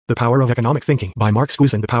The Power of Economic Thinking by Mark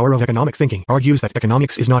Skousen. The Power of Economic Thinking argues that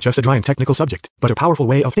economics is not just a dry and technical subject, but a powerful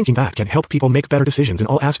way of thinking that can help people make better decisions in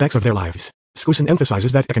all aspects of their lives. Skousen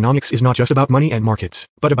emphasizes that economics is not just about money and markets,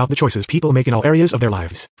 but about the choices people make in all areas of their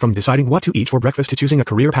lives, from deciding what to eat for breakfast to choosing a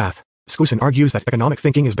career path. Skousen argues that economic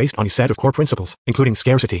thinking is based on a set of core principles, including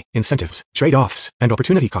scarcity, incentives, trade-offs, and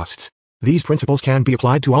opportunity costs. These principles can be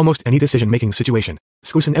applied to almost any decision-making situation.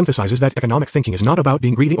 Skousen emphasizes that economic thinking is not about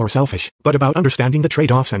being greedy or selfish, but about understanding the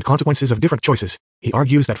trade-offs and consequences of different choices. He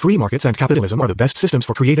argues that free markets and capitalism are the best systems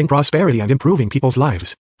for creating prosperity and improving people's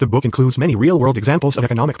lives. The book includes many real-world examples of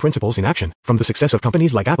economic principles in action, from the success of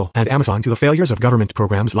companies like Apple and Amazon to the failures of government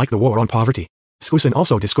programs like the war on poverty. Skousen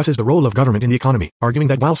also discusses the role of government in the economy, arguing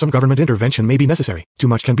that while some government intervention may be necessary, too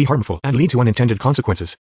much can be harmful and lead to unintended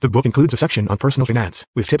consequences. The book includes a section on personal finance,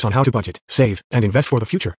 with tips on how to budget, save, and invest for the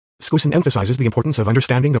future. Skousen emphasizes the importance of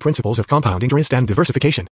understanding the principles of compound interest and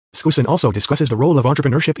diversification. Skousen also discusses the role of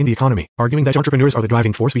entrepreneurship in the economy, arguing that entrepreneurs are the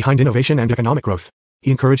driving force behind innovation and economic growth. He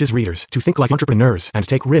encourages readers to think like entrepreneurs and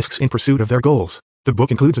take risks in pursuit of their goals. The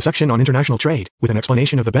book includes a section on international trade, with an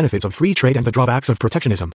explanation of the benefits of free trade and the drawbacks of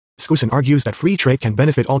protectionism. Skousen argues that free trade can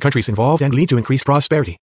benefit all countries involved and lead to increased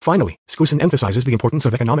prosperity. Finally, Skousen emphasizes the importance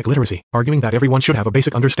of economic literacy, arguing that everyone should have a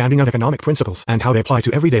basic understanding of economic principles and how they apply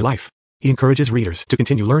to everyday life. He encourages readers to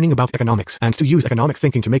continue learning about economics and to use economic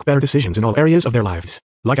thinking to make better decisions in all areas of their lives.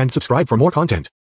 Like and subscribe for more content.